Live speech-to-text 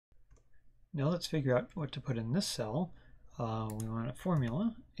Now let's figure out what to put in this cell. We want a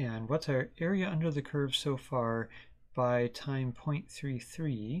formula, and what's our area under the curve so far by time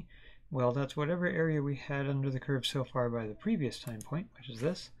 0.33? Well, that's whatever area we had under the curve so far by the previous time point, which is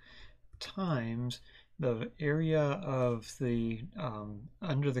this, times the area of the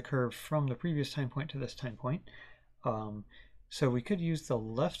under the curve from the previous time point to this time point. So we could use the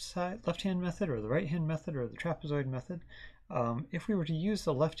left-hand method or the right-hand method or the trapezoid method. If we were to use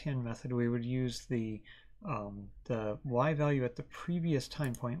the left-hand method, we would use the y value at the previous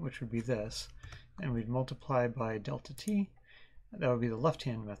time point, which would be this, and we'd multiply by delta t. That would be the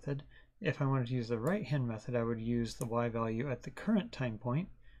left-hand method. If I wanted to use the right-hand method, I would use the y value at the current time point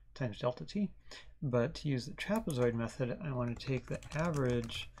times delta t. But to use the trapezoid method, I want to take the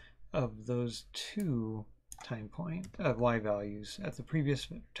average of those two time point y values at the previous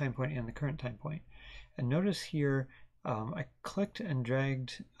time point and the current time point. And notice here I clicked and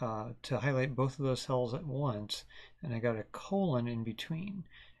dragged to highlight both of those cells at once, and I got a colon in between.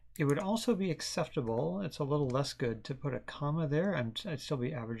 It would also be acceptable, it's a little less good, to put a comma there. I'd still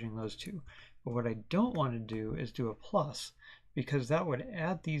be averaging those two. But what I don't want to do is do a plus, because that would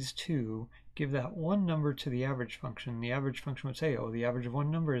add these two, give that one number to the average function. The average function would say, oh, the average of one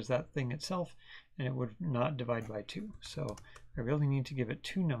number is that thing itself, and it would not divide by 2. So I really need to give it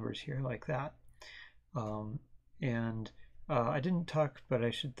two numbers here like that. I didn't talk, but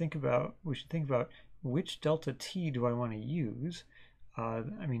we should think about which delta t do I want to use. I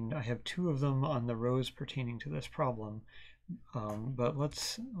mean, I have two of them on the rows pertaining to this problem, but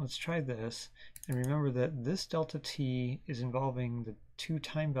let's try this. And remember that this delta t is involving the two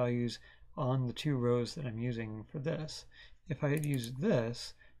time values on the two rows that I'm using for this. If I had used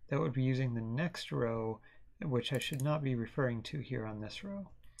this, that would be using the next row, which I should not be referring to here on this row.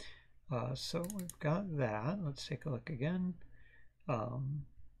 So we've got that. Let's take a look again,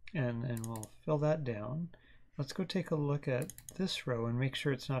 and we'll fill that down. Let's go take a look at this row and make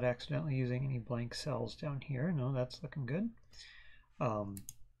sure it's not accidentally using any blank cells down here. No, that's looking good.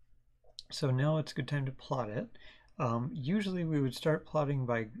 So now it's a good time to plot it. Usually we would start plotting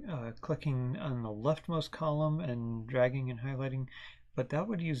by clicking on the leftmost column and dragging and highlighting, but that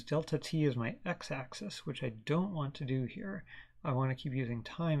would use delta t as my x-axis, which I don't want to do here. I want to keep using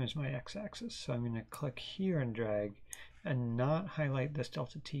time as my x-axis, so I'm going to click here and drag and not highlight this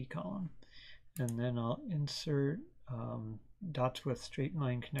delta t column. And then I'll insert dots with straight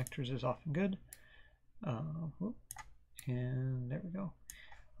line connectors is often good. And there we go.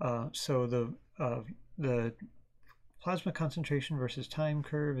 So the plasma concentration versus time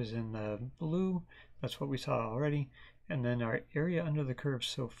curve is in the blue. That's what we saw already. And then our area under the curve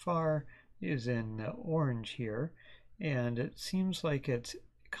so far is in the orange here. And it seems like it's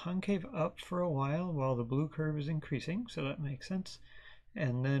concave up for a while the blue curve is increasing, so that makes sense.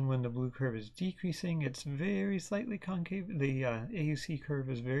 And then when the blue curve is decreasing, it's very slightly concave. The AUC curve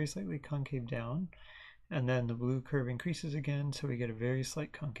is very slightly concave down. And then the blue curve increases again, so we get a very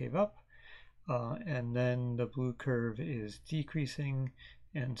slight concave up. And then the blue curve is decreasing,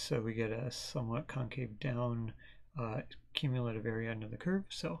 and so we get a somewhat concave down cumulative area under the curve.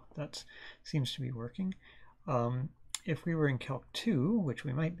 So that seems to be working. If we were in Calc 2, which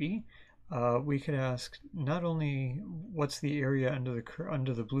we might be, we could ask not only what's the area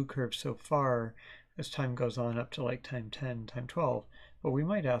under the blue curve so far as time goes on up to like time 10, time 12, but we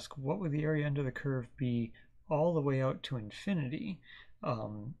might ask what would the area under the curve be all the way out to infinity,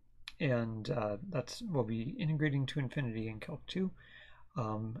 we'll be integrating to infinity in Calc 2.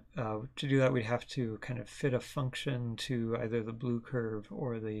 To do that, we'd have to kind of fit a function to either the blue curve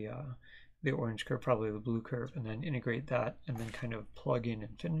or the orange curve, probably the blue curve, and then integrate that and then kind of plug in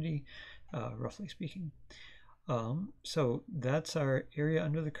infinity, roughly speaking. So that's our area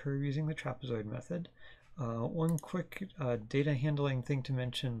under the curve using the trapezoid method. One quick data handling thing to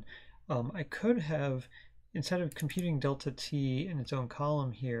mention, I could have, instead of computing delta t in its own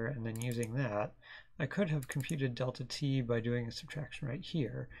column here and then using that, I could have computed delta t by doing a subtraction right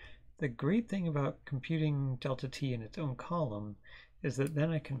here. The great thing about computing delta t in its own column is that then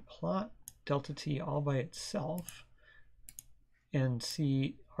I can plot delta t all by itself and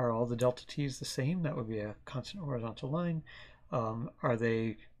see, are all the delta t's the same? That would be a constant horizontal line. Are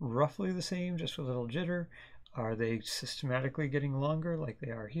they roughly the same, just with a little jitter? Are they systematically getting longer like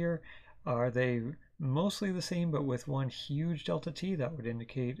they are here? Are they mostly the same but with one huge delta t? That would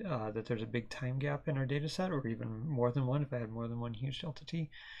indicate that there's a big time gap in our data set, or even more than one if I had more than one huge delta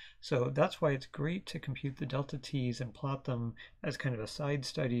t. So that's why it's great to compute the delta t's and plot them as kind of a side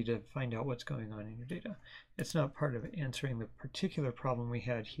study to find out what's going on in your data. It's not part of answering the particular problem we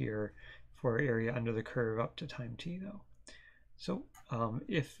had here for area under the curve up to time t though. So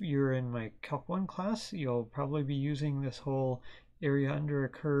If you're in my Calc 1 class, you'll probably be using this whole area under a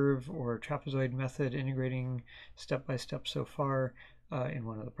curve or trapezoid method integrating step by step so far in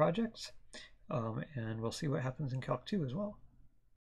one of the projects. And we'll see what happens in Calc 2 as well.